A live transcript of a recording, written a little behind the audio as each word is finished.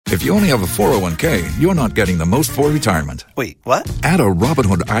If you only have a 401k, you're not getting the most for retirement. Wait, what? Add a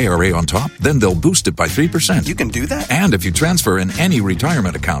Robinhood IRA on top, then they'll boost it by 3%. You can do that? And if you transfer in any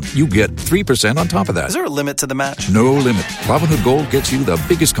retirement account, you get 3% on top of that. Is there a limit to the match? No limit. Robinhood Gold gets you the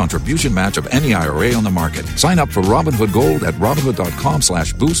biggest contribution match of any IRA on the market. Sign up for Robinhood Gold at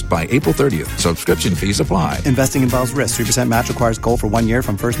Robinhood.com/boost by April 30th. Subscription fees apply. Investing involves risk. 3% match requires gold for 1 year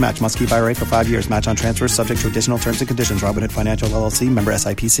from first match. Must keep IRA for 5 years. Match on transfers subject to additional terms and conditions. Robinhood Financial LLC, member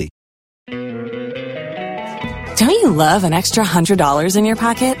SIPC. Don't you love an extra $100 in your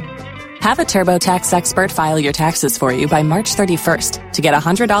pocket? Have a TurboTax expert file your taxes for you by March 31st to get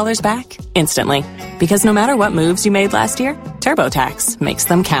 $100 back instantly. Because no matter what moves you made last year, TurboTax makes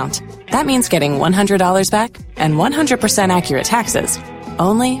them count. That means getting $100 back and 100% accurate taxes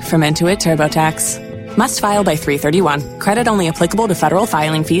only from Intuit TurboTax. Must file by 3/31. Credit only applicable to federal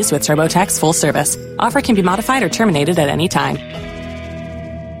filing fees with TurboTax full service. Offer can be modified or terminated at any time.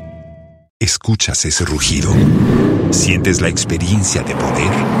 ¿Escuchas ese rugido? ¿Sientes la experiencia de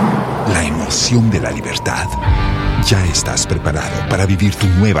poder? ¿La emoción de la libertad? Ya estás preparado para vivir tu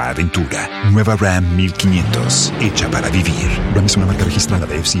nueva aventura. Nueva Ram 1500, hecha para vivir. Ram es una marca registrada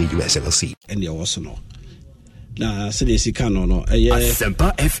de FCA US LLC.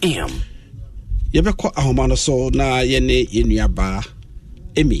 Asempa FM. Yɛbɛkɔ ahoma no so na yɛne yɛnnuaba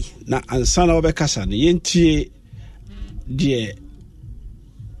Emi na ansa na wɔbɛkasa no yɛntie deɛ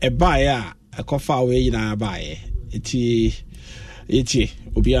ɛbaeɛ a ɛkɔfa a wɔyɛ nyinaa baeɛ ɛti yɛtie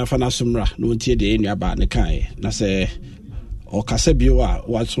obiara fa n'asomra na wɔntie deɛ yɛnnuaba ne kaeɛ na sɛ ɔkasa bio a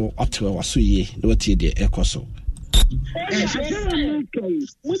waso ɔtewa waso yie na wɔtie deɛ ɛkɔ so.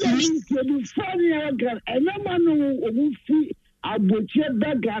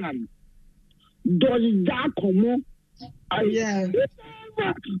 Does that come? Yeah.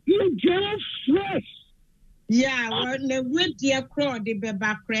 You just fresh. Yeah, well, the with your crowd, the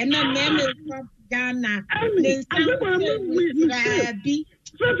baby friend, and then it's Ghana. I don't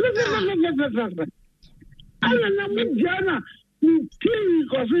know, Ghana. You kill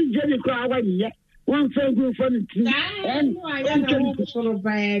because Jenny crowd yet. One thing good for the team. And I don't know,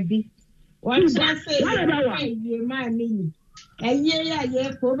 baby. What's that say? What about you, my me?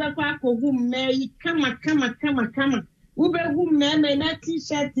 Yeah, Probably who marry, come. Ube who marry that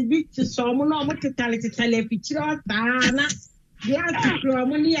T-shirt to be to some more to tell it to tell a picture of Dana. The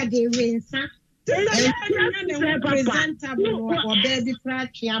anti-harmony again, sir. Presentable or baby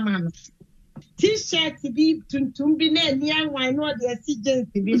frat chairman. T-shirt to be to be near why not the CJ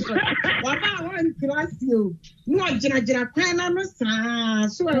to be so. What I want to ask you, no, Jana Kwana,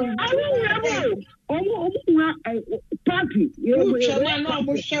 so party.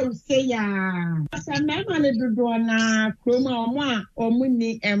 You shall say, yeah. Some men to do na chroma or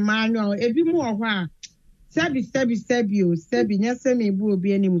money and manual, a bit more. Sabi, Nesemi will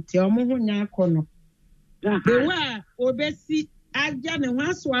be any Mutiomo Nakono. They were obesi. I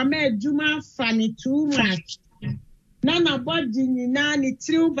just want to make Juma funny too much. Nana body ni nani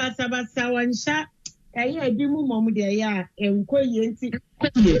true basabasa wansha. Aya dimu mamu de ya enko yenti.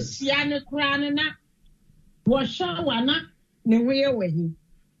 Siane krana na. Washa wana ne wehi.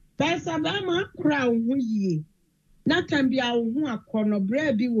 Basabama kra hu yi. Na tambia hu akono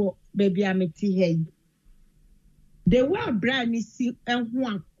bra bi wo baby ameti he. De wa bra ni si enhu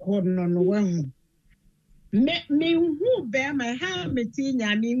akono no wehu. Me who bear my hand,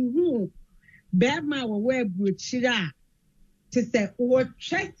 Metina, me who bear my web with Shira to say, what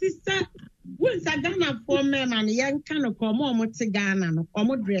check this up. Once I done for me, and a young can of come on to Ghana or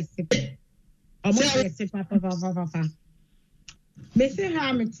more dress it. Or more dress it, papa. Mr.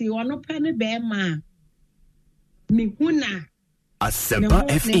 Hamilton, or no penny bear ma. Me huna. Asempa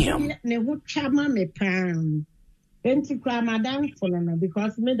FM. Ne who chama me pan. Then to cry madam for no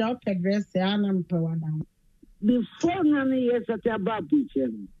because me the upper dress, and I'm power down. Before 9 years at a babu,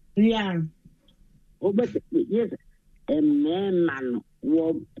 yeah. Oh, but yes, a man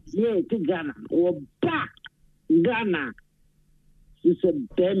was here to Ghana or back Ghana. It's a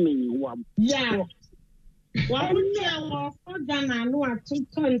damning one. Yeah. Well, yeah, for Ghana, no, I took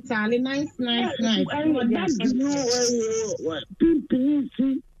Italy, nice. That's no way.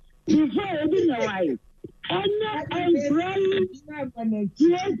 Before I didn't know why. And right,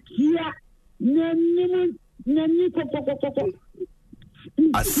 yeah.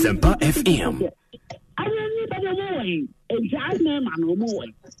 Asempa FM. I don't need a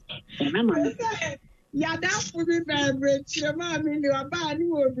yeah, that would be bad, Rich. Your mom in your body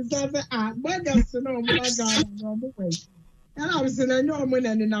would be something. But just to know what I got on way. And I was in a normal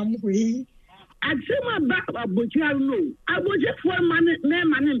and in a way. I see my back of Buchano. I was just for money,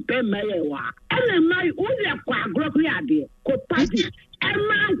 man, and pay my and my only a quack idea. Could party.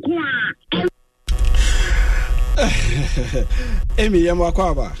 Amy,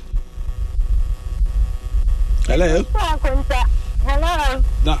 Yamakwaba. Hello. Hello.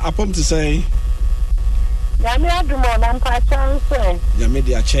 Now, I pump to say, Yamia and Pachon.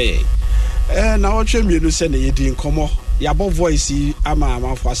 Yamedia Che. Now, what you send a Yidin Nkommo, Yabo voice,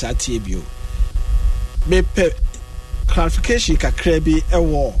 Ama for Satibio. Be clarification kakrebi a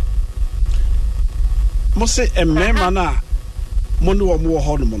war. Must say a memana Mono or more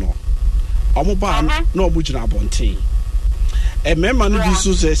hormono. Omoba no bujina bonte. A member no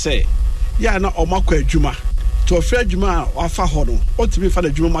so say, ya na omako adwuma. To ofra adwuma afa ho no, o tibi fa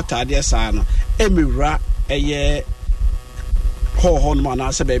adwuma matade saa no, emewura eye ho no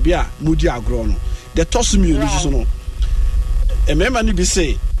na se baabi a mudi agro no. The tosumi no so no. A member no bi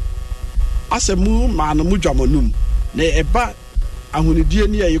say, asemu ma no mudwamonum. Na eba ahunidie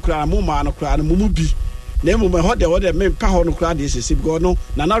ni ayikura mo ma no kura no mu bi. Na emu me ho de me pa ho no kura de sese bi go no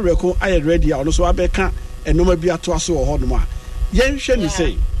na na reko aye ready a ono so abeka enoma bi ato aso ho no ma yen hwe ni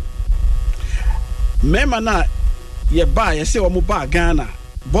sei mema na ye ba ye se wo mo ba Ghana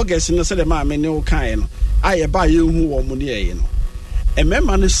bogus no se de ma me ne o kan no aye ba ye hu wo mo ne ye no e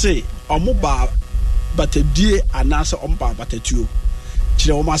mema no sei omo ba batadie anase omo ba batatuo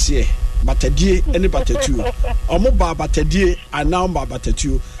kire wo mase batadie ene batatuo omo ba batadie ana omo ba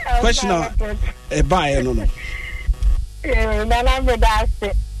batatuo question e ba e no Nana me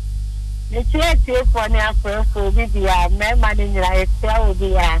dase. The church for near for Vidia, my money in a cell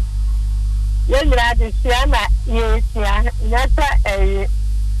dia. Young lad is Siana, yes, Nata, a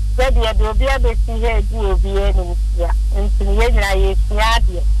ready a dobia besi head will be any, and to Yena is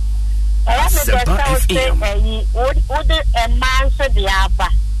Yadia. I want to say, would a man said the Abba,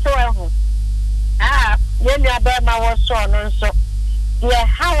 so Yena Bama was so and so. Yeah,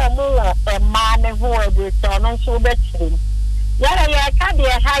 how more a man who will be done on so better. Yeah, can't be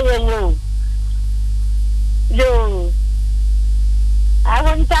a higher you. I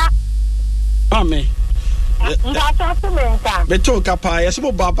want that. Ame. Beto kapa yes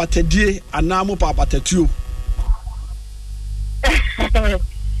mo baba tedie anamo baba tetu.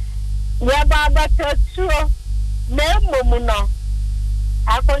 Yeah, baba tetu. Me mo no.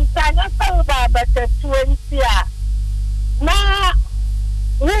 Akonta na so baba tetu ntia. Na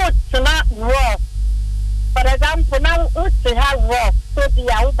what's not rough. For example, now what's have rough, so the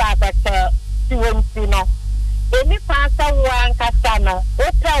Auba better to no. Any pastor one casano,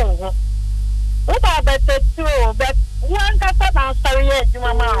 hotel. Uba better too, but one casano, sorry,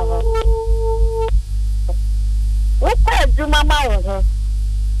 Jumama. What Jumama?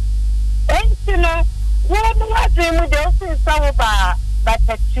 And you know, what dream with the Sauba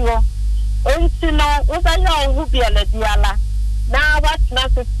better too. And you know, what I know who be a ladiala. Now what's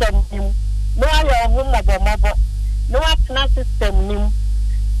not system him? No, I am mobile. No, what's not system him?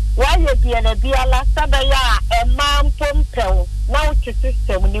 Why you be a biala sabaya a man pompel? Now to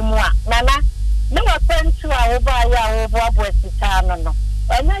system nimwa. Nana, no offense to our buyer over West Itano.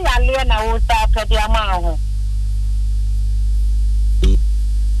 And I learn I was after the amount.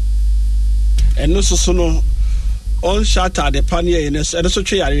 And no so no on shatter the panier in a so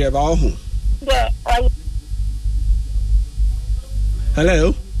tree area about home. Yeah,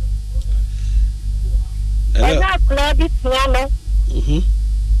 hello. Hello.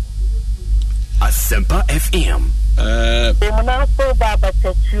 Asempa FM. So Baba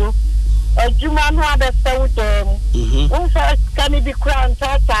Tetu. A Juman had a sound. Also, can it be crowned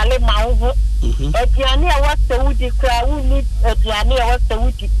totally mouth? A Giannia was the woody crown, who needs a Giannia was the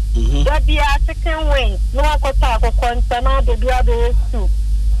woody. That be a second way. No, I could talk of concern the other too.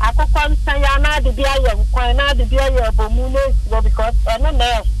 I could concern Yana the beer young, Quina the beer your bomunes, because I'm a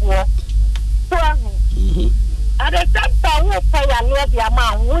nurse. So, at the same time, we'll pay a little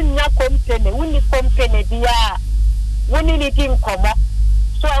amount. When you company, dear, when you didn't come up.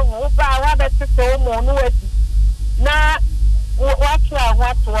 So, I have to go more. Now, what's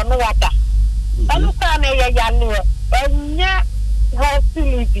one water? I look on a young and yet, how to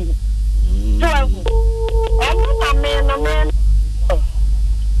live. So, I'm a man.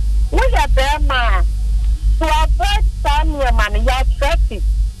 We have their man. To avoid some your money, you're 30.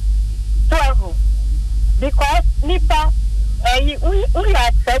 12. Because Nipa, we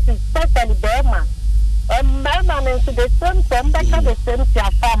are 30, especially Burma. And Burma is the same thing, the same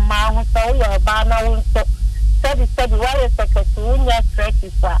thing, farm, so your banner, study, why is a Katunia 30,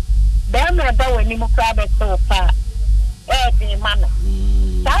 sir. Burma, though, when you crowd so far. Every manner.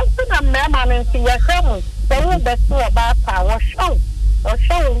 Thousand of Burma and see your home, so the two about our show, or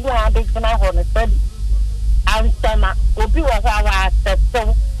showing where they're going to study. And Summer will be what our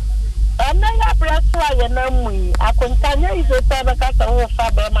so. Anaya Braswa, you know me. I continue is a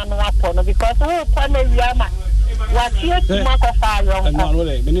better man because who upon a yama. What here to mark of fire? And one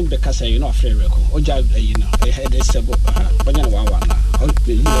way, meaning the Casa, you know, fair record. Or you know, I had a stable, but you know,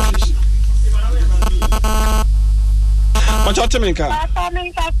 what you mean,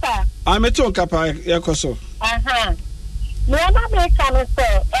 I'm a two capa, Yakoso. Never make an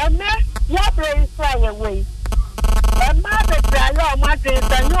say, and your brain fly away. And mother, I know my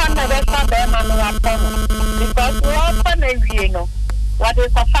dreams, and you never saw them on the because we often you know what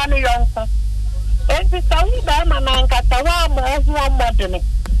is a funny uncle. And the Saudi Bama and Catawam more modern.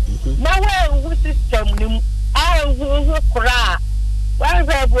 Now, who system, I will cry. Well,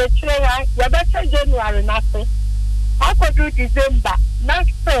 we have you better January nothing. I could do December, not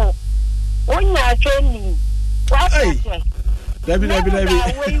so. When you are training, what is it? Baby. We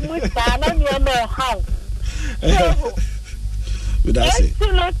must stand on your house. To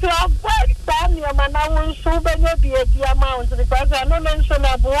avoid Daniel, and I will show them be a amount because I don't mention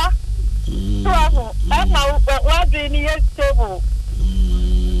a boy. Travel, I'm what do you stable?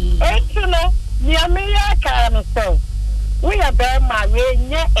 Actually, near me, I can say. We are very married,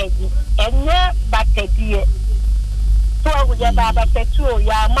 and yet, but a dear. So, we are Baba Tattoo,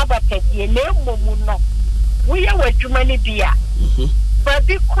 ya mother Tatty, and no moon. We are way too many dear. But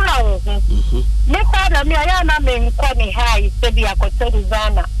the crowd, make out of me, I am a man, Connie High, Sebi, I could tell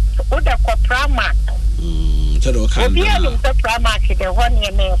Zana, with a Coprama. Be a little Pramak, the 1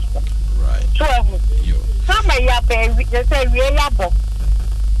 year master. Right. So, some of your baby, they say, we are both.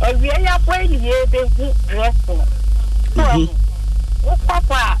 And we are playing here, they dressing. So,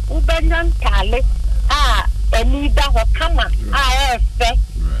 Papa, Ubenan Tale, and neither will come. I have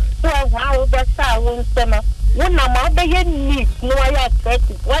so, how the sound summer. When I'm out there, need no, I said,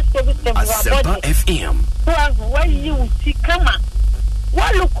 what's everything about FM? Well, when you see, come on.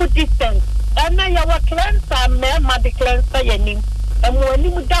 What look good distance? And now your cleanser, Mamma, the cleanser, your name, and when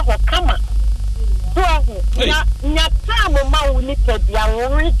you will come on. Well, not time, my need to be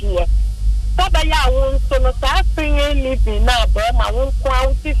already. Papa, ya won't so much living now, but my own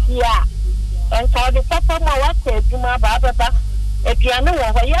quality here. And so the papa, my wife, to my Baba. If you know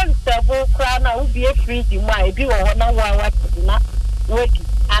what young several crown, I will be a free in my view or no one what not working.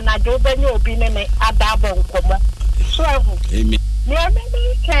 And I do the new being a double comma. So, Amy,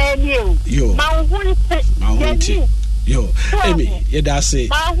 can you? My one say, yo, Amy, you da say,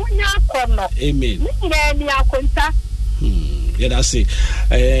 my one amen. Yeah, that's it.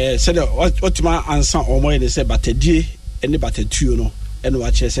 Said what my answer or more, they say, but a day, any but a tune. And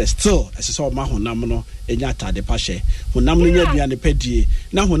what she says still, as I saw my honamino, and yata de pache, honamino and the pedie.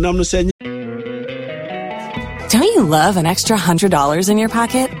 Now, honamino say, don't you love an extra $100 in your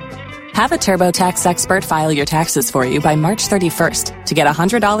pocket? Have a TurboTax expert file your taxes for you by March 31st to get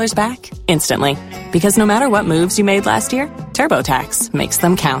 $100 back instantly. Because no matter what moves you made last year, TurboTax makes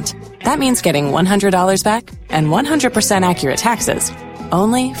them count. That means getting $100 back and 100% accurate taxes,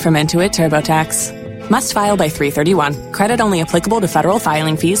 only from Intuit TurboTax. Must file by 3/31. Credit only applicable to federal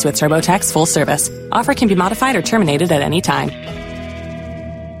filing fees with TurboTax full service. Offer can be modified or terminated at any time.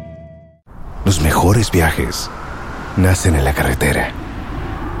 Los mejores viajes nacen en la carretera,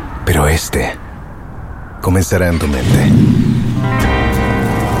 pero este comenzará en tu mente.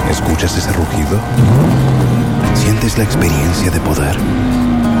 ¿Escuchas ese rugido? ¿Sientes la experiencia de poder?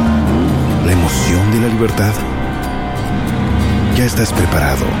 ¿La emoción de la libertad? Ya estás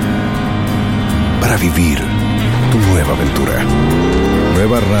preparado para vivir tu nueva aventura.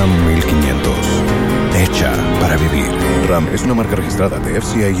 Nueva RAM 1500. Hecha para vivir. RAM es una marca registrada de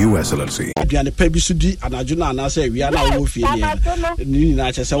FCI US LLC. Biane pebisudi anajuna na say we are na wo fie ni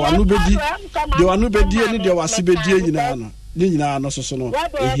na che say wanu bedi de wanu bedi ni de wasibedi nyina no ni nyina no so no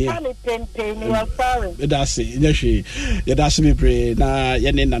ehia that's it nyehwe ye that's me pray na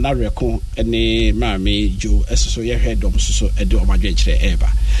ye ne na reko ene maame jo eso ye hwedom so e de omadwe kire eba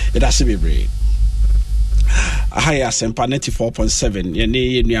ye that's me pray Ahaya Sempa 94.7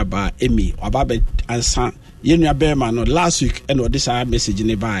 ye nuaba Emi wababe ansa ye nuaba ma no last week and this message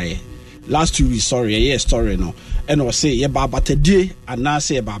ne buy last 2 weeks sorry story no and we say ye ba batedie ana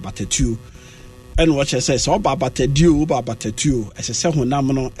say ye ba batetu and what she says so ba batedio ba batetu ese se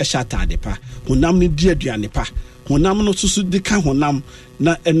honam no e sha tade pa honam ne die aduane pa honam no susu de ka honam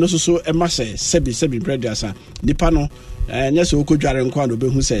na eno susu e ma se sebi bread asa nipa no nya se okodware nko an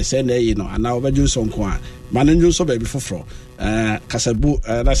obehu se na yi no ana obeju so nko a manen ju so ba bi foforo kasabu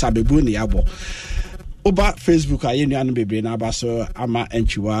na sabebu ni abo Oba Facebook aye nuanu bebre na aba so ama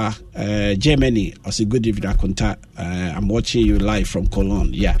enchiwa Germany also good evening akonta I'm watching you live from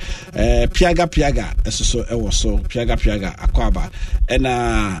Cologne piaga eso so piaga akwaba and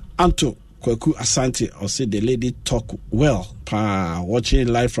Anto Kwaku Asante also the lady talk well watching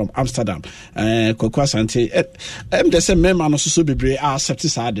live from Amsterdam Kwaku Asante the same member no so bebre accept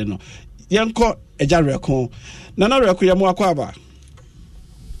side no yenko eja reko nana reko yamu akwaba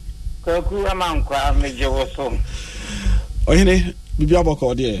Kwaku amankwa meje woso ohene bibi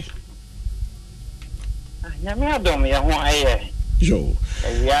aboko de nyame adom ya ho aye yo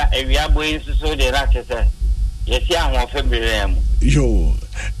ewia boy so de rakese yesi ahon febere mu yo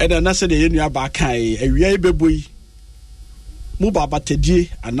na se de yenu aba kai ewia ibeboyi mu baba tedie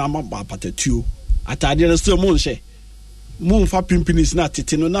anama baba tetuo atade no still mu nhye mu fa pimpinis na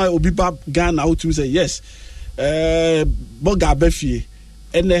tete no na obi ba Ghana out to say yes boga bafie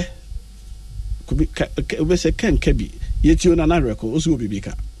ene we say ken kebi yetio na reko osu obi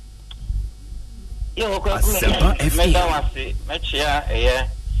bika yo ko meda wase mechia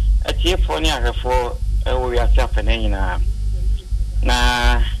atie foni ahefo ewo ya safene nyina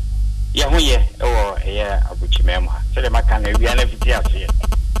na ya hoye ewo abuchime mu sele maka na wi ana fiti ase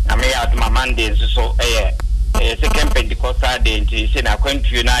na me ya aduma Monday so second Pentecostal day nti se na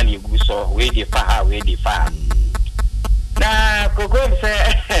kwantuo na na egu so we di fa na kogo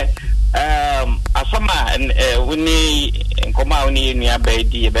se asoma woni nkoma woni nua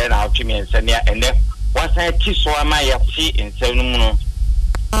baidi be na otwemi ensania ene wasan ti so ama ya fi ensenu mu no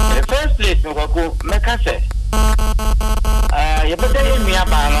the first place no ko meka se ya beda nua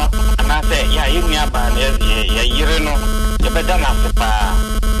ba no ana se ya nua ba no ya yire no ya beda na se pa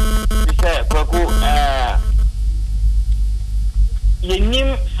se ko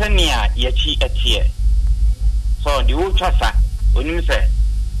yenim sania ya chi atie so di wo twasa onim se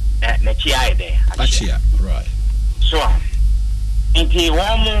na chi ai de achia right so nti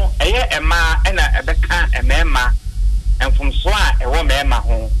womu ema na ebeka emema enfumso a ewo mema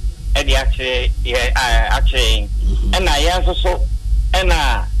ho de ache na ya so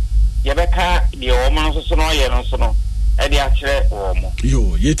na yebeka de womu so no ye no so no de ache womu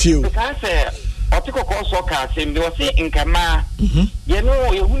yo yetio because otikoko so ka sembi wose nkama ye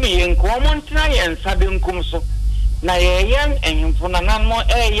no ye hunu ye nkomo ntra ye nsabe nkum so na ye yan enhimfuna nan mo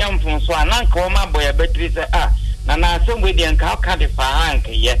yan funso ananka o ma boya betri se na asem de nka ka de fa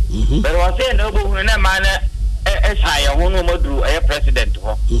anka ye but wose na obo hunu na ma na esaya hunu moduru president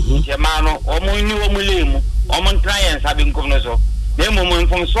ho je ma no o mo ni o mo lemu o mo ntra ye nsabe nkum no so na mo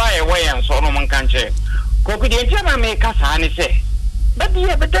mfumso aye wo ye nso no mo nka nche koku de ntia ma me ka sa ne se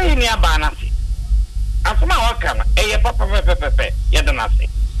badiye bedaye ni abana se asoma wakana papa yedana se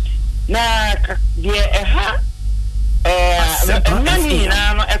na de nani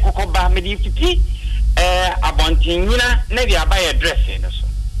na no ekokoba me di fiti abontinyina na di abaye dress no so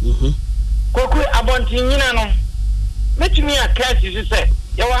koku abontinyina no metumi akasi so se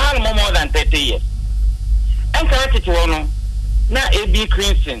ye wa han more than 30 years enka tete wono na AB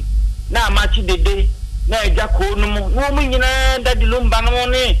Crimson na amachi dede na ejako no mu nyina dadilumba no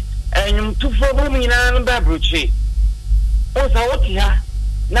ne enyum tufo bo nyina no ba Abrokyire o sa woti ha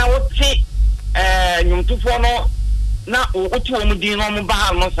na woti enyum tufo no na woti wo mu din no mu ba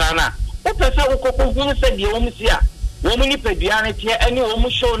ha no sa na o pesa wo kokko hu se de wo mu si a wo mu ni padua ne tie ani wo mu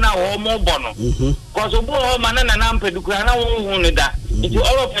show na wo mu bo no cause obo ho ma na na mpadukura na wo hu ne da nti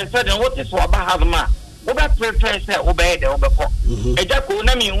all of a sudden woti so ba ha ma wo ba prepare se wo ba de wo be ko ejako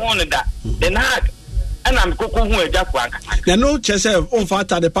na mi hu ne da then ha ana mkoko hu ejako anka na no chese on fa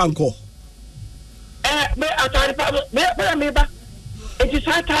ata de panko be atari pa me ba it is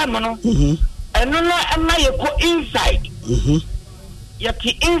that time no eno no ama ye ko inside ya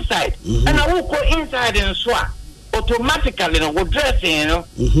ki inside ana wo ko inside nso a automatically no wo dressing no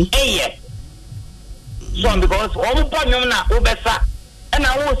so because o mo nyom na wo besa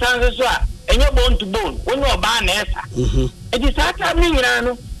ana wo san so a enye bone to bone woni oba na esa it is that time ni nyina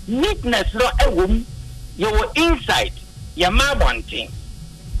no neatness no ewom your inside your mabonting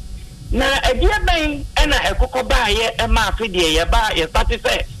na edia ben na ekokoba ye e ma afidie ye ba ye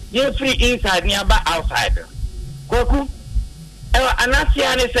satisfy ye free inside ni aba outside koku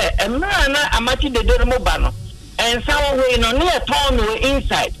anasia ni se emra na amachi de do mo ba no ensa wo we no ne turn no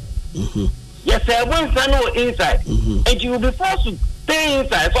inside yes e won san no inside and you will be forced to stay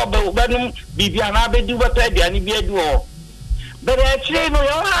inside for be bibia na be di water dia ni bi adu o but actually no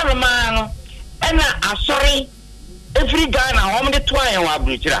yo ha ma no ena asori every guy na home de twae wa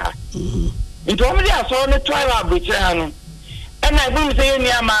Abrokyire ha into home de asori ne twae wa Abrokyire ha no ena bi mi say ni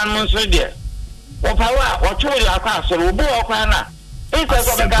ama no so de wo pa wa wo twu la kwa asori wo bo kwa na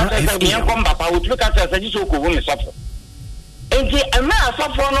Instead of a young papa, which look at us as you go women suffer. And a man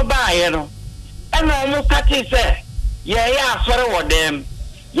suffer no buy, you know. And almost catches say, yeah, sorry what them,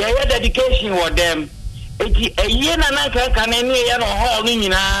 yeah, dedication what them. A year and I can any no hall in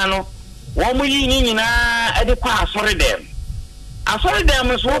no. One million at the pass, sorry them. I saw them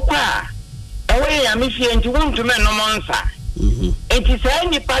was so quiet. Away, I'm missing to want to men no monster. It is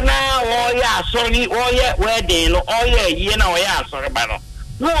any partner, or yeah, sorry, or yeah, wedding, or yeah, you know, yeah, sorry, but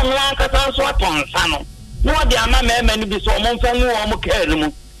no one can answer upon Sano. No, the Amman may be so months and more care.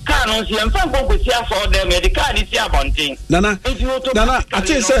 Can't see and some people see for them, the card is here bunting. Nana, I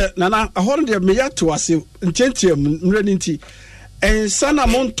tell you, Nana, I hold them me to us in Gentium, Renity, and Sana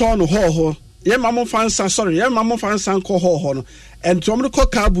Monton Ho. Yeah, Mamma Fansa, sorry, yeah, Mamma Fansa call Ho. And to call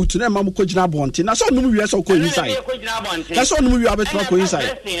Kabu to them, Mamma Kojina Bontin. That's all movie we are so cool inside. That's all movie we are better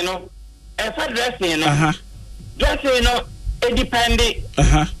inside. You know, as a dressing, dressing, it depended.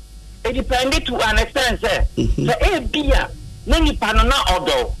 It depended to an extent, sir. The beer, many panona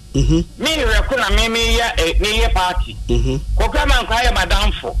odo. Me recona me party. Kokama kwaya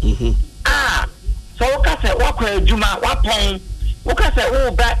madam for. Ah, so okase wakwa juma wapon. Okase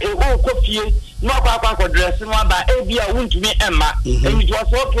o ba o kofie. No kwa dress no ba ebia wuntumi emma and it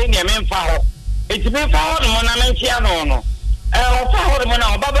was okay near me fa ho it me fa ho no na mentia no fa ho no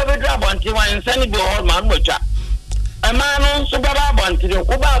na baba be dra bonti wan sani bi ho ma no twa emma no so baba bonti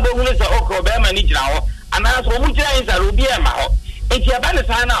ko ba be hu se okro be ma ni gira ho ana so mu gira insa ro bi emma ho it ya ba le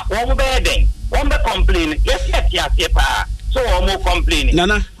sana wo mo be den wo be complain yes pa so wo mo complain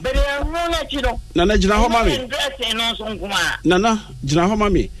nana be no na chi no nana gira ho ma me nana gira ho ma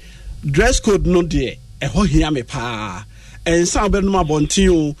me dress code no there ho hia me pa and some be no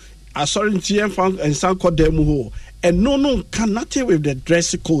abontin o sorry ntie fan and some code dem ho and no can nothing with the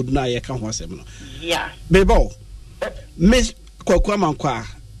dress code na ye kan ho asem no yeah bebo miss kwakwa mankwa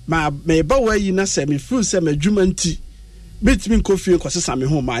ma me ba wa yi na se me feel se me dwuma nti bitimi kofi ko sesa me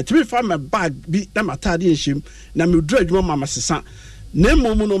ho ma ti me fa me bag bi na matade nhim na me dura adwuma mama sesa na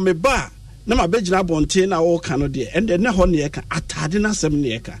mom no me ba na ma begina abontin na wo kan no de and ne ho ne ye kan atade na asem ne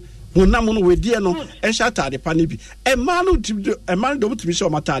ye kan Munam no wedi no e sha tade pa ne bi e ma no do mutimi se o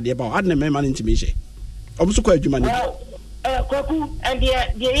matade ba adne me ma no ntimi hye obuso kwa adwuma ne kwaku and the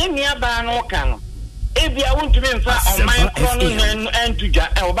yemi aba no ka no e bia wontimi mfa o man krono entuja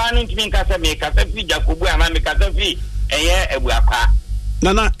e oba no ntimi nka se me ka se fi jakobu ama me ka se fi eye ebu akwa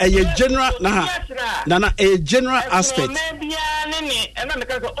nana a general nana a general aspect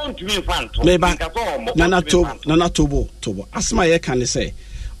nana tobo asma ye kan say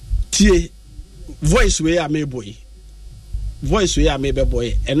tie voice we are me boy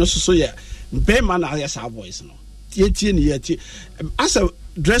and also so yeah be man as our voice no tie ni tie as a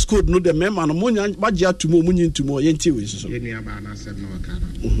dress code no the man no munya bagia to mo munyin to mo ye tie we so ye ni aba na se no ka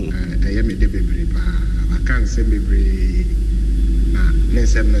no ye me de bebre pa aka nse bebre na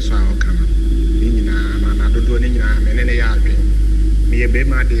nesem ne so a aka no ni nyina na dodo ni nyina me ne ya adwen me ye be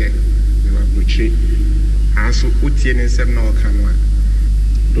ma de me wa buchi aso utie ne nsem na aka no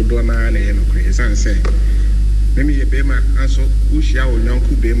dodo na na ye no kre san se me ye be ma aso ushia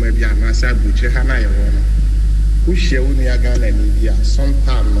onyanku be ma bia na sa buchi ha na ye wo no ushia unu ya Ghana ni bia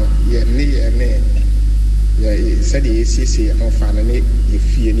sometime no ye ne ye said ye sisi on fa na ne ye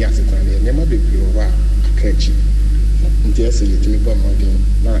fie ni asetan ne ma bebre wo a akachi nti ese yetimi bɔ modern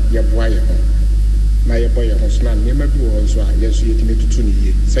na ye boa ye ho na ye boy ye ho so na ne ma bi wo so a ye so yetimi tutu ni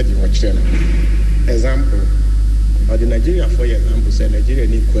ye said ye wo kire no example or the Nigeria for example say Nigeria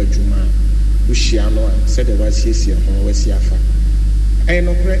ni ku adwuma ushia no said the was sisi ho wa si afa I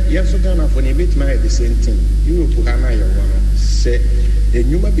no kre ye so Ghana for ne bit my the same thing Europe ha na ye wo no say the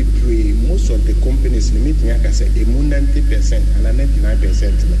nyuma be pray most of the companies limit nya say e mu 90% and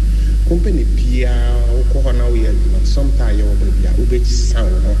 99% company pia ko na we sometimes you will be a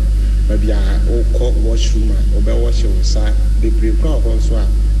sound maybe a washroom or be wash your side the prepare also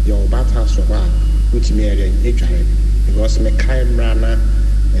your bathhouse or which me area because me camera na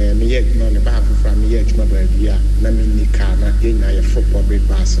me yet no bath from me yet no be na me ni car na your football big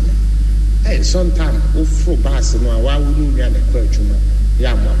bus no sometimes o fro bus no wa wo ni na kwa adwuma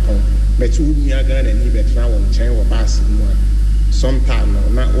ya mapon but wo ni aga na ni betra won chen wo bus no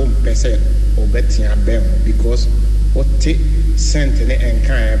sometimes na o pese o betia bem because what sent ne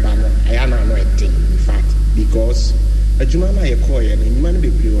enkan ba no aya na no ete in fact because adwuma na ye call ye nyuma no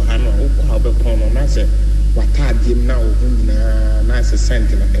bebre o ha no o kwa obepon no na se watadiem na o hunna na se sent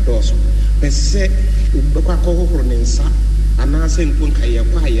na edoso pese obekwa ko hohoro ne nsa ana se nkon ka ye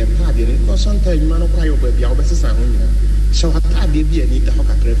kwa ye pade ne ko sometimes nyuma no kwa ye obabia obesesa ho nyina so watade bia ni da ho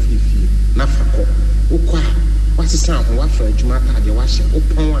kakra fifi na fako o kwa what's the sound? What for a Jumata, the wash,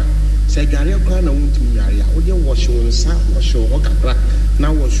 open one. Say, Gary, O'Connor, won't to Maria, or your wash on sound, wash your Okaka.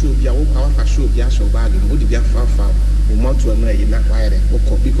 Now, what should be a power show, Biasho bargain, would be a far, or more to annoy you, not wire,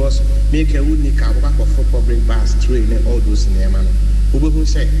 because make a wood nick out of football break bars, train, and all those in their manner. Who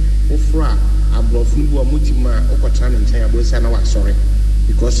say, Ofra, Abrokyire or Mutima, Okotan, and Tayabos, and I was sorry,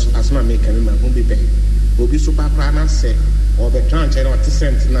 because as my make a woman won't be paid. Will be super plan say, or the tranche or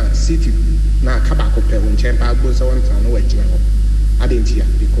cent na city na Kabako pay when Champa goes on to know a general. I didn't hear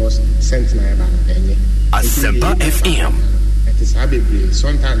because cent na about any. Asempa FM. It is Abbey.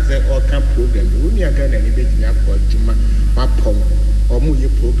 Sometimes they all come program. When you are going to be for Juma, Mapom, or Muya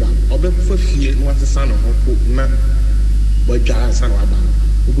program, or before fear, was the son of Hokuna, but Jazz and Waban,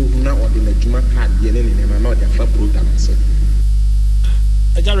 who now order Juma card, yelling in and not their program.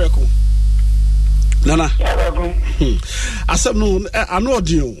 A Jericho. Nana. Asem no ano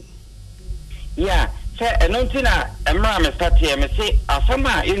odi. Yeah, say enontina emra me start here me say asem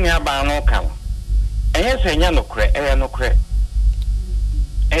a yin aba no ka. Enye se nya no kre, no kre.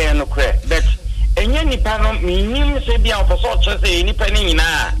 But enye nipa no minim se bia ofoso che say nipa ni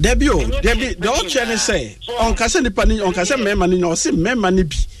nyina. Debi the o che ne say on ka se nipa ni on ka se mema ni o se mema ni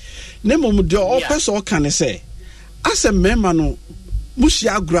bi. Ne mom de o peso o ka ne say asem mema no mushi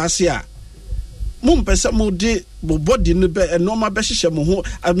agrase a mum pesa mo de body no be normal be hihye mo ho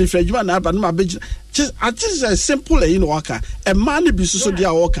amifadwuma na aba no ma be just as simple you know waka e man bi so de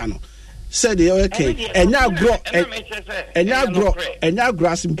a waka no said okay enya agro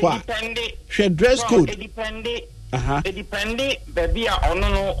simple hwe dress code it depend baby ono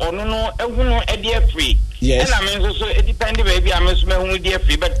no ehunu e de free yes and I mean so it depend baby I mean so ehunu de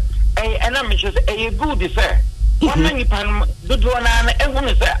free but and I mean just a good say Many pan do na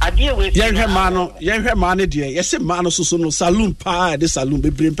ehunu say ade we yen hwe ma no de yes ma no so no saloon pa de saloon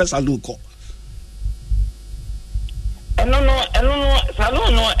be brain pe saloon ko no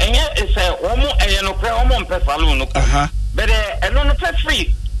saloon no enye say omo eye no kre omo mpe saloon no but no pe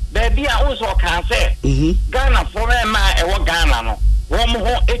free baby a wo so kan say Ghana for ma e wo Ghana no omo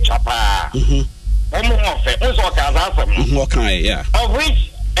ho echapa omo ho fe wo so kan za asem no kan yeah of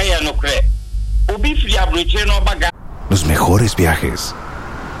which eye no kre. Los mejores viajes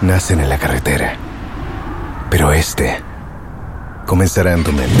nacen en la carretera, pero este comenzará en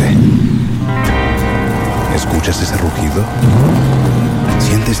tu mente. ¿Escuchas ese rugido?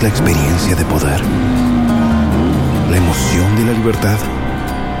 ¿Sientes la experiencia de poder? ¿La emoción de la libertad?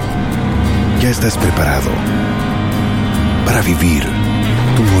 Ya estás preparado para vivir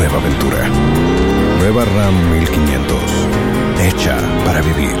tu nueva aventura. Nueva RAM 1500. Hecha para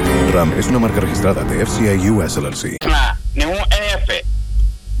vivir. RAM es una marca registrada de FCI US LLC. Neho EF.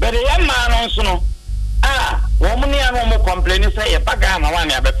 But the young man also no. Woman ya no mo complain say e paga na wan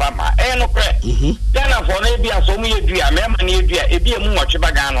ya be fama. No kre. Ghana for na bia so mu ye dua, me ma na ye dua, e bia mu wo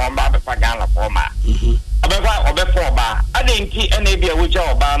cheba Ghana on ba be fa Ghana for ma. Obefa obefo ba. Adenti e na bia wo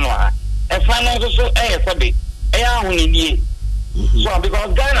ja oba no a. E fa no so sabe. E ya hu ni die. So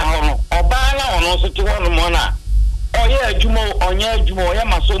because Ghana ho oba na ono so ti ho no mo na. Oye adwuma onye adwuma oye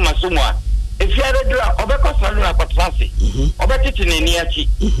maso a efiare dura obekọ salon apatrase obetiti ne ni achi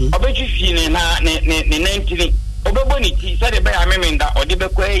obetwifi ne na ne nantini obebo ni ti se de be amemenda ode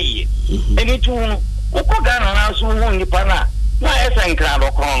bekọ ayi eni tu ukọ Ghana na so hu nipa na ese nkra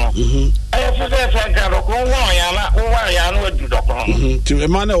dokọ no ese nkra dokọ won ya na wo ya na adu dokọ no ti e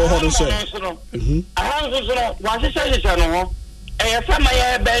ma na wo ho so aha so no wa se no ho sama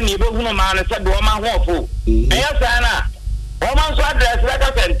ya be ni be hunu ma na se do ma ho fo sana o man so address la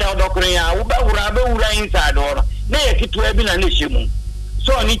ka center dokrin ya wo be wura inside or na ye kitu e bi na shemu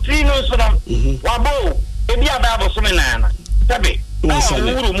so ni tri no so no wa bo e bi aba bo so me na tabe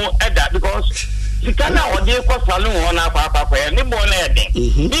wuru mu eda because sikana ode ko salon ho na papa ya ni bo na eden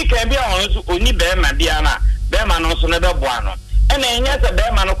ni ka bi on so oni be ma bia na be ma no so na be bo ano e na enya se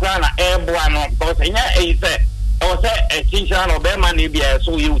be ma no kra na e bo ano because enya e se o se e chincha no be ma na bia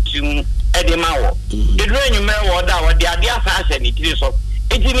so you tune Edemawo. The drain you may order what the idea fashion it is so.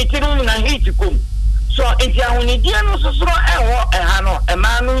 It's in it na heat to come. So it's a unidiano so a hano, a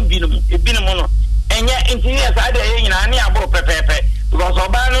man who binomono. And yet, engineers are there in any abo pepe because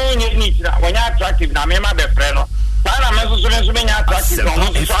Obano needs when you're attractive. Now, my best friend. Sana meso many attractive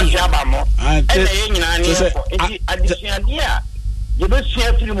on the Shabamo. And the addition idea. You don't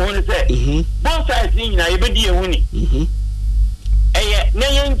share film when say both sides in a bit winning. Na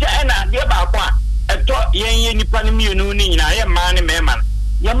yenja na de ba kwa eto yen nipa ne mienu ni nyina ye man ne mema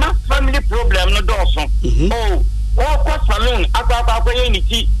ye ma family problem no doso o kwa salon akwa ye ni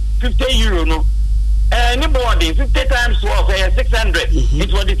ti €50 no ni boarding 50 times worth 600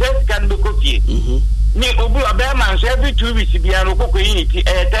 it was the first can be coffee ni obu abema so every 2 weeks bia no kokko yi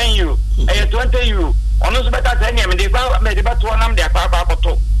 10 euro 20 euro ono so beta say ni me de ba to nam de akwa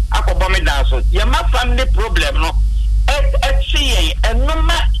akobọ me dan so ye ma family problem no see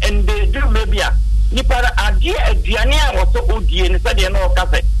enoma and they do maybe ni para adie aduane a wo so odie ni se de no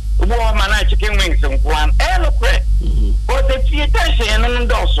kafe wo ma na chicken wings nkwan no kre o te tie tension no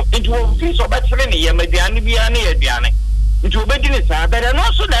ndo so it will feel so better ni ye maduane bia na ye aduane it will be ni sa but no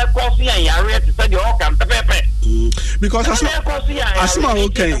so na cause ya yare te se de o kan pepe because asma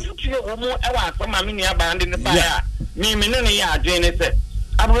okay wo mo e wa asma me ni aba ndi ni ba ya mi ne ya adwene se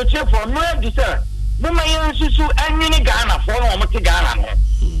Abrokyire for no di sir no ma yen susu anwini Ghana for no mo te Ghana no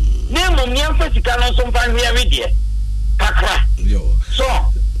ne mo mien fa sika no so mfa hwe awedie kakra so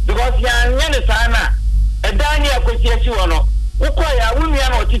because ya nyane sana edani akosi asi wo no ukoya wunua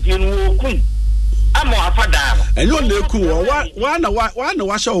na otipie no okun amo afada no enyo na eku wo wa na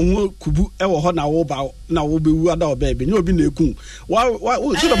wa sha wo kubu e wo ho na wo ba na wo bewu ada obabe ni obi na eku wa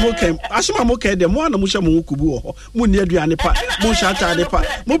so da mo kem asema mo kem de mo na mo sha mo kubu wo ho mo ni aduane pa mo sha atade pa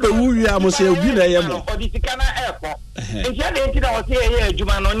mo bewu wi mo se obi na ye mo odisika na eko nti ade nti na wo se ye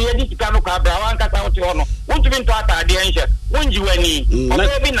adwuma no ni adisika no ka bra wan kasa wo te ho no wontumi nto atade enhye wonji wani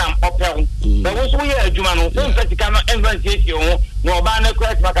obabe na opew ba wo so ye adwuma no wo mfatika no envansie ho no oba na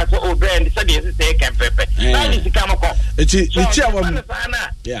kwet maka so o brand se de se kempepe na adisika mo ko eti ni tia wa mu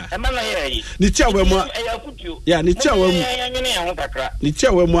yeah e ma na ye ni tia wa mu yeah ni tia wa mu ni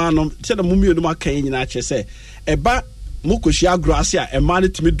tia wa mu anom tia da mu mienu makan nyina che se eba mukoshi agrasi a ema ne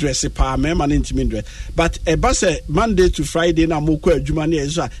timi dress pa mema ne timi dress but eba se Monday to Friday na moko adwuma ne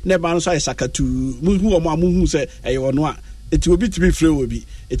eso a ne ba no so isakatu mu hu o mu se eyo no a eti obi timi frɛ obi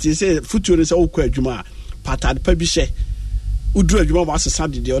eti se futuo ne se okɔ adwuma patad pa bi hye udu adwuma ma asesa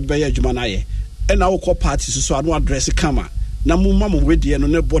de od be ya adwuma na ye e na wokɔ party so anu address kama na mu ma mo wedie no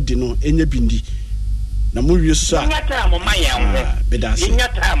ne body no enya bindi na mu wie so a nyata mo mayan ho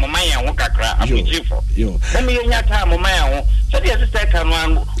nyata mo mayan ho kakra abujifo yo mo nyata mo mayan ho so de sister kan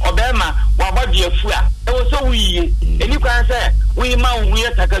wan obema wa body afu a e wo so wiye eni kwan se wi ma wo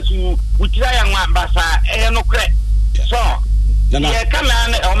ye takasu utira ya nwa basa e no kre so ye kama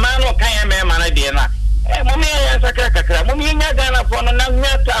o ma no kan ya me ma na de na mo me ya sakra kakra mo me nya Ghana fo no na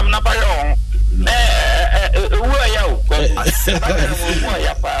nyata na ba yo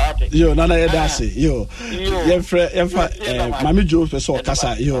yo nana ye dase yo yefra mami Jo so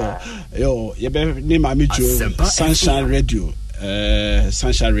kasa yo ye be ni mami Jo Sunshine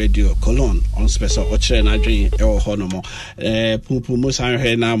Radio Cologne on special ochre na dwen e wo ho no mo pupu mo san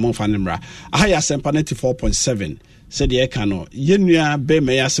hwe na mo fa nimra aha ya Sempa 94.7 said ye kano yenua be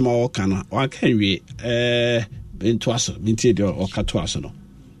me ya sema wo kano wa kan wi bento aso binti de o kato aso no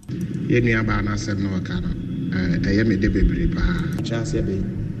yeni aba na asem no waka no eye me de bebre pa chance be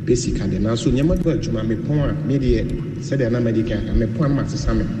basically na so nyama do adwuma me pon a me de se de na medical me pon ma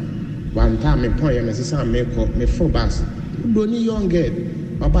sesa me one time me pon ye me sesa me ko me full bus do ni young girl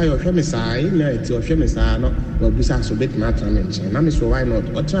baba yo hwe me sai na eti o hwe me sai no wa busa so bet na tra me nche na me so why not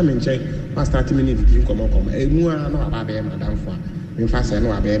o tra me nche pa start me ni di komo enu a no aba be madam fo me fa se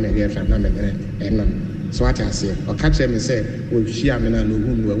no aba me ge fa na me enam so what I say or catch them say we share me na no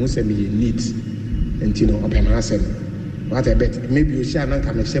hu we say me need enti no open my say what I bet maybe you share na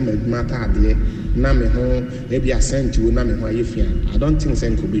come share my matter ade na me ho e bia sent you na me ho ayefia I don't think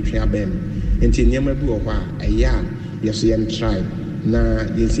send could be try ben enti nyema bi wo ho a ya yes you try na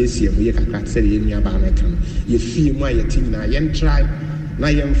ye sesi e ye kakra say ye nua ba na kan ye fie mu aye tin na ye try na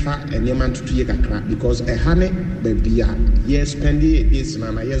ye mfa enyema ntutu ye kakra because e hane baby ye spend this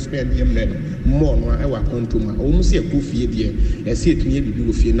na ye spend ye mle more no e wa kontuma o mu se ekofie de e se etunye bibi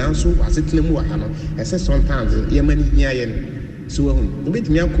wo fie nanso asetena mu wa ha no e se sometimes ye mani nya ye so wo no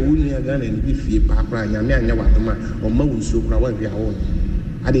betimi akọ wo nua Ghana ni bi fie pa pra nya me anya wadoma o ma wo nso kura wa wi awo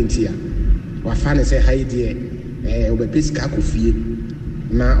adentia wa fa ne se haide o be pesika akofie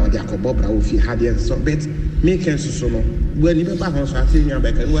na o de akọbọ bra wo fie ha de so bet me ken so no when you back on so ati nya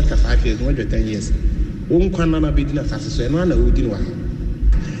be kan work 5 years no 10 years won kwana na be di na sase so no na wo di no wa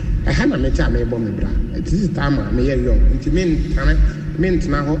e ha na me ta me bo me bra it is time me ye young nti men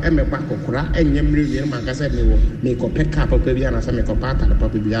tana ho e me ba kokora enye mre wi ma ka se me wo me ko pick up papa bi na se me ko papa the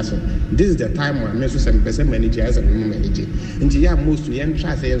papa bi aso this is the time when me so se me person manager as a manager nti ya most we en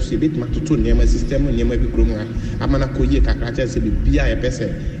try say so bit ma toto nema system nema bi krom ha amana ko ye kakra cha se bi bia ye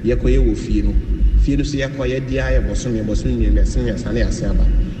pese ye ko ye wo fie no so ya ko ye dia ye bosom me me sen sane ase aba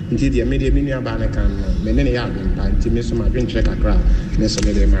nti dia me dia me nua ba na kan me ne ya adwen pa nti me so ma dwen check kakra me so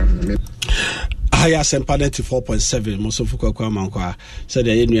me de ma Haya Sempa 94.7 Mosofu kwa mankwa said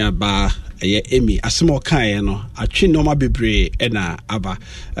ye nua ba ye Emi asemo kan ye no atwe no ma bebre e na aba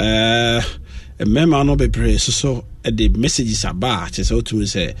mema no bebre so the messages about say so to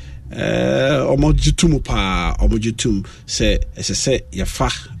say omojutum pa omojutum say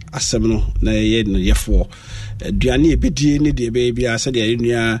yafa asem no na ye no yefo aduane ebedie ne de bia say de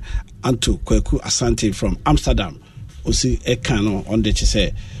nua Anto Kwaku Asante from Amsterdam osi ekano on the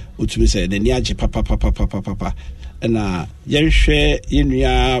say utumi say the niaje papa na yenhwe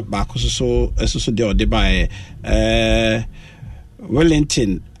yenua ba kososo esoso de ode by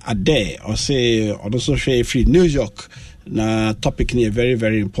Wellington Ade or say also share free New York na topic ni very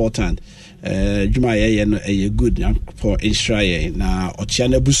very important juma ye no good for Israel na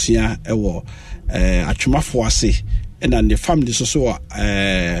ochiana busia ewo atwemafo ase na the family so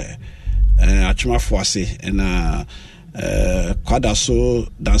atwemafo ase na kwada so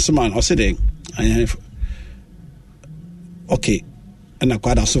danceman or say den okay and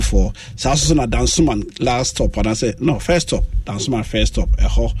kwada so for so na danceman last stop and I say no first stop danceman first stop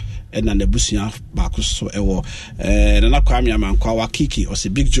and then the busia back so na kwame amankwa wakiki or say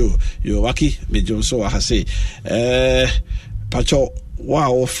Big Joe you waki me Joe so I say pacho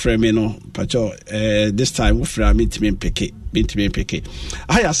wow frame no pacho this time we frame me peke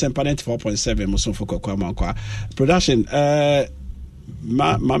I have 4.7 muso for kwa amankwa production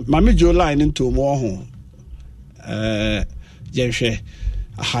mami Joe line into more ho yenhwe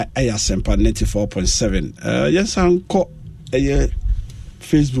I have 94.7 yes anko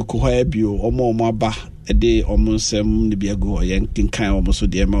Facebook where bio omo aba ede omo nsem ne bia go yen kinkan omo so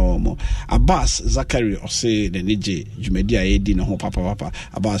de ma omo Abbas Zakari o say the nije jumedi a edi ne ho papa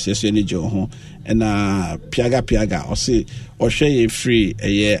Abbas yeso nije ho na piaga o say o hwe ye free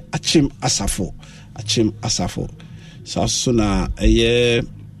eye achim asafo so na eye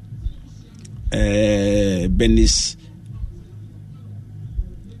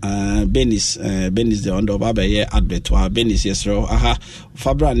Benis the under baba ye advert wa Benis yesro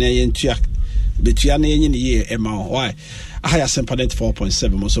Fabra na ye ntua betua na ye ye ema why I have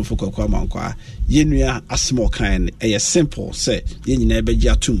 4.7 most for kwa mankwa ye nua asmo kan e simple say ye nyina e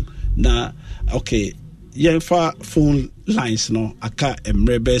begia tum na okay ye fa phone lines no aka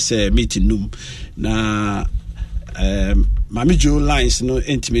emrebe say meeting num na Mami Joe lines no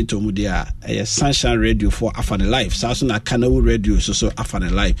intimate to mudia a Sunshine Radio for Afane Life. So na Kanawu Radio so Afane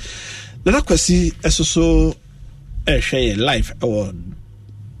Life. Na kwesi so share life or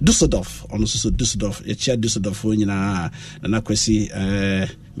Düsseldorf on so Düsseldorf e chia Düsseldorf nyina na kwesi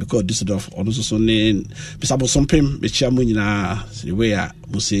because Düsseldorf on so ne bisabo sompem be chia mu nyina we a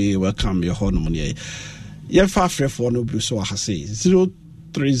mu say welcome your home money. Ye fa frɛ for no bi so ha say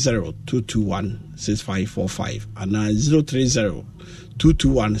 030-221-6545 and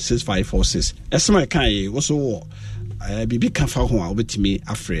 030-221-6546. Esma kai also bibi kan fa ho a obetimi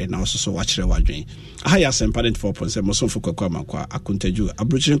afre na also so wachire wadwen. Aha ya semparent 4.7 mo so foko kwa makwa akontaju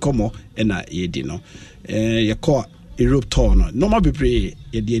Abrokyire Nkommo na yedi no. Ye ko Europe tour no. Normal bebre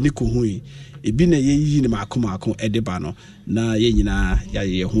ye de ani ko hu yi. Ebi na ye yi ni maako edeba no na ye nyina ya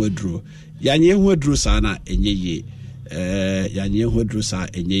ye ho aduro. Ya nye ho aduro sa na enye ye. Yanye hodrusa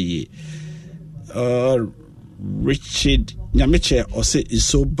enye Richard Nyameche or say it's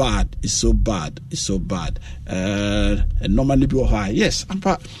so bad normally be high yes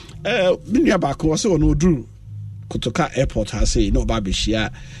ampa minia back was so no drew Kotoka airport has say no babishia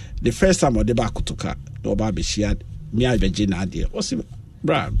the first time or the back Kotoka no babishia me I beje na de o say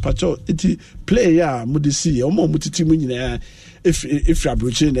bra pacho iti play ya mudisi omo mutiti mu nyina if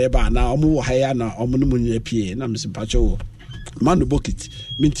Abrokyire na eba na omo wo haya na omo no munya pie na mse pacho manu bucket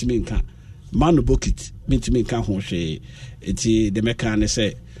mintimi nka ho hwe iti the mechanic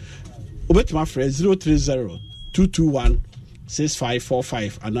say obetima frɛ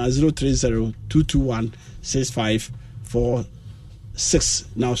 030-221-6545 and 030-221-6546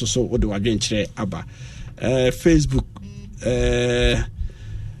 now so wo de wadwen kyerɛ aba Facebook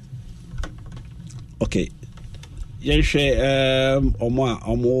okay yenhwe omo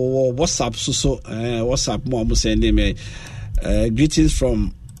WhatsApp so WhatsApp mo send me greetings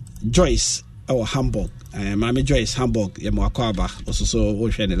from Joyce our Hamburg Mami Joyce Hamburg ye mo akwaba so wo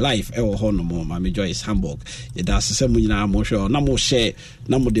hwe ne live ho no mo Mami Joyce Hamburg ye da sese mu nyina mo hwe na mo share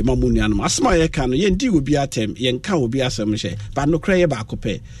na mo de mamu nuanom asma ye ka no ye ndi obi atem ye nka obi asem hwe ba no kra ye ba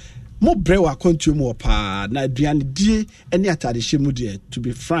akopɛ mo bre wa kontu mo pa na aduane die ene atade hye mu de to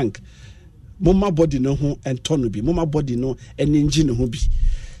be frank moma body no ho entono bi moma body no enenji no ho bi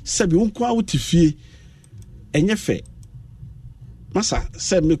sebi wonko awotifie enye fe masa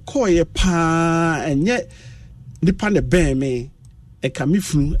se me koye pa enye nipa ne ben me e ka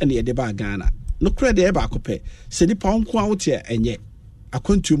mifunu ene ye de ba Ghana no kra de e ba akopɛ se nipa wonko awote enye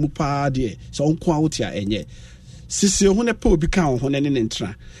akontu mu pa de so wonko awote enye sisi ho ne pa obi kan ho ne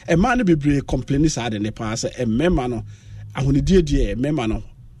ntra e ma no bebre complain sa de ne pa se e mema no ahonidie die mema no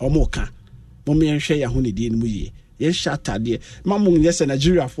omo ka mo me hwe ya ahonidie no mu yie ye shatade mamu yese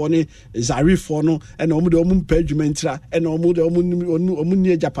Nigeria for ne Zari for no e na omo de omo mpa adwuma ntra e na omo de omo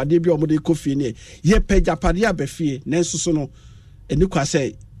ni japade bi omo de kofi ne ye pa japade abafie na nsuso no eni kwa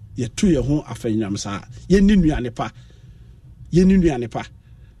se ye tu ye ho afanyam sa ye ni nuane pa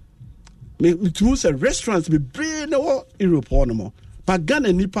me to say restaurants be brain no Europe on mo but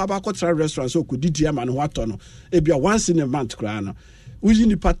Ghana nipa ba ko tra restaurants so ko didi ama no wato no e bia once in a month kra no uji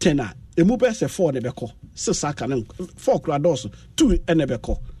nipa 10 a emu be se 4 ne be ko 6 aka no 4 kra dos 2 ene be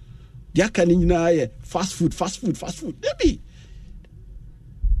ko dia ka ni nyina ye fast food debi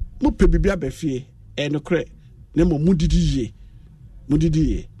mo pe bibia be fie e no kre ne mo mudidi ye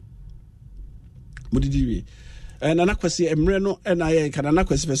na kwesi emre no na ye kana na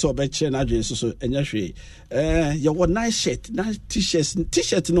kwesi pese obeche na adwen so enya hwe ye wo nice shirt nice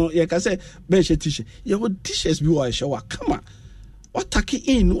t-shirt no ye ka say ben shirt t-shirt ye wo t-shirts bi wo hwe wa kama what take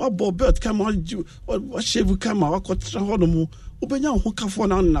in what belt kama what shave kama what kotra ho no mu obenya ho kafo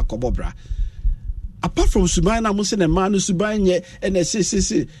na kobobra apart from suban na mo se na man suban nye na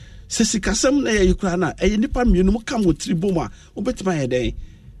sisi kasem na ye kura na e nipa mienu mo kam wo tribom a obetima ye den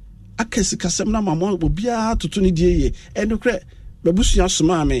akesi kasem na mama obia toto ne die ye enokre babusua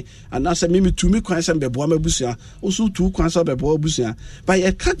soma me anase me tumi kwan se beboa mabusua oso tu kwan se beboa busua ba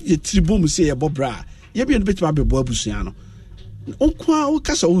ye ka ye tribom se ye bobra ye bi no betima beboa busua no onkwa o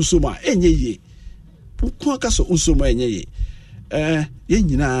kasa usoma enye ye onkwa kasa usoma enye ye ye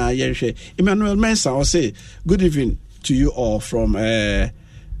nyina ye hwe Emmanuel Mensa o say good evening to you all from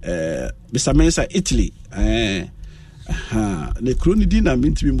Mr. Mensa Italy the chrony na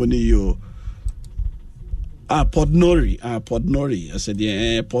mintimi money yo Podnori I said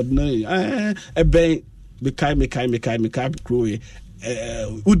Podnori ben mekai crow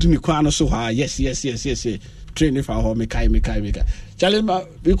udini kwano so ha yes train for ho mekai challenge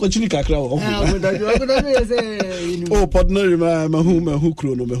we continue kakra oh Podnori mahu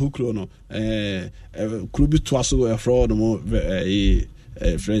krono klubi twaso fraud mo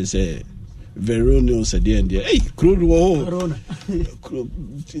friends Verona said the end hey Corona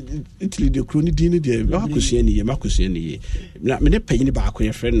Italy the crony dinner there makusieni na me paying back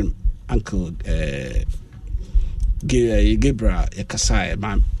your friend uncle Gabriel Kasai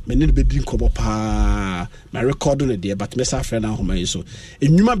man me need be drink kobo pa my record on there but me sa friend na homa so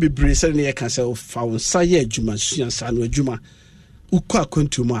enwuma bebre se ne ka se fa wonsa ye adwuma suansa no adwuma ukọ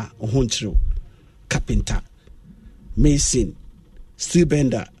akontuma ho nchiro carpenter mason steel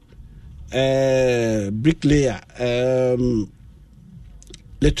bender bricklayer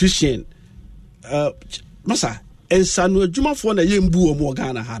electrician masa ensanu adwuma fo na yembu omo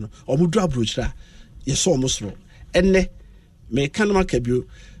Ghana ha no omo du Abrokyire ye so omo soro enne me kanama kabio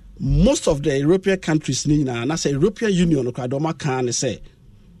most of the European countries ni na say European Union ko adoma kan ne say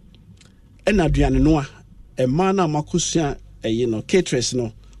ena aduane no a ema na makosua no caterers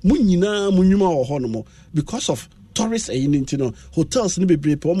no munyina munyuma wo ho no mo because of tourists no hotels ni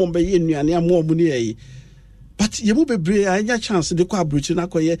bebre pe omo be ye nnuane amo mu ni but ye mu bebre anya chance de ko Abrokyire na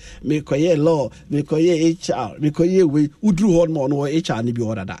koye me koye law me koye HR me koye we udru ho no no HR ni bi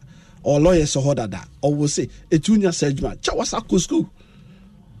odada or lawyers ho dada or we say etunya surgeon cha wasa ko school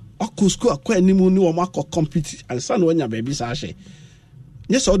akwa animu ni o makọ compete and san wanya baby sa hye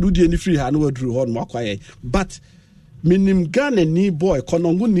yes o do die ni free ha no wadru ho no akwa but minim Ghana ni boy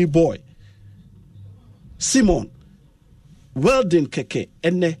konongo ni boy Simon welding keke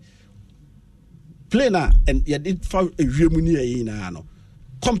enne plana and ya did fa ewiemu ni ayi na no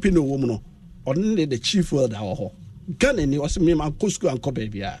company wo mu no onne the chief welder ho Ghana ni was me man school anko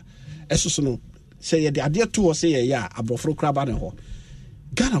baby a esoso no say ya de ade to wo say ya abrofro kraba ne ho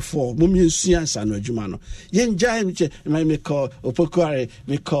Ghana for mummy siansa no adwuma no yen jai me call opokuare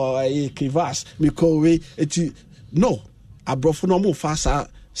me call kivas me call we eti no abrofo no mo fa sa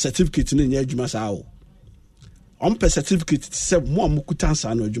certificate no nya adwuma sa o on per certificate se mo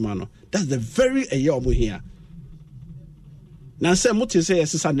amukutansa no adwuma no that's the very year omo here na se mo te say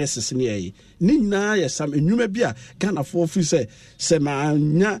yes nurses ni ayi ni nyina yesam enwuma bi a Ghana for fi se ma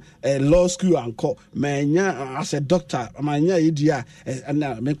nya law school anko ma nya as a doctor ma nya idia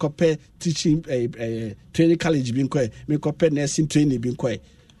na me kope teaching training college bi nko me kope nursing training bi nko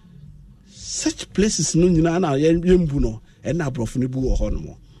such places no nyina na yembu no na abrofo ne bu wo ho no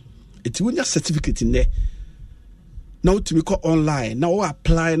mo eti wonya certificate ne na utimi ko online na wo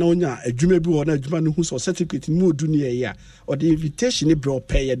apply na onya adwuma bi wo na adwuma no hu so certificate mu odu ne ya or the invitation ne bro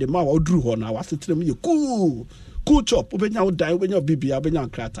pay de ma wo duru ho na wasetere mu ye cool chop obenya wo dan obenya bibia obenya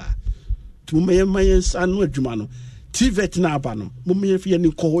krata nti mumeye sanu adwuma no TVET na aba no mumeye fi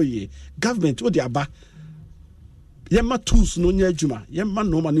ni ko ye government wo de aba yema tools no nya adwuma yema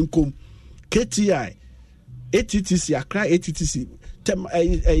no ma nkom KTI ATTC Accra ATTC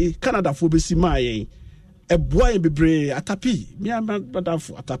Canada for besi ma yen eboa bebre atapi mi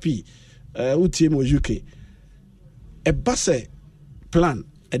amadafu atapi utie mo UK ebase plan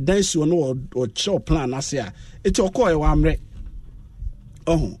dan so no o show plan ase a eti okoe wa amre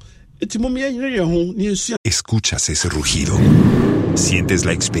eti momie yire ho ni ensu. ¿Escuchas ese rugido? ¿Sientes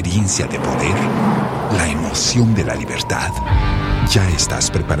la experiencia de poder? ¿La emoción de la libertad? Ya estás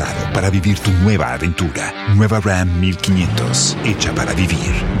preparado para vivir tu nueva aventura. Nueva Ram 1500, hecha para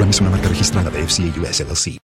vivir. Ram es una marca registrada de FCA US LLC.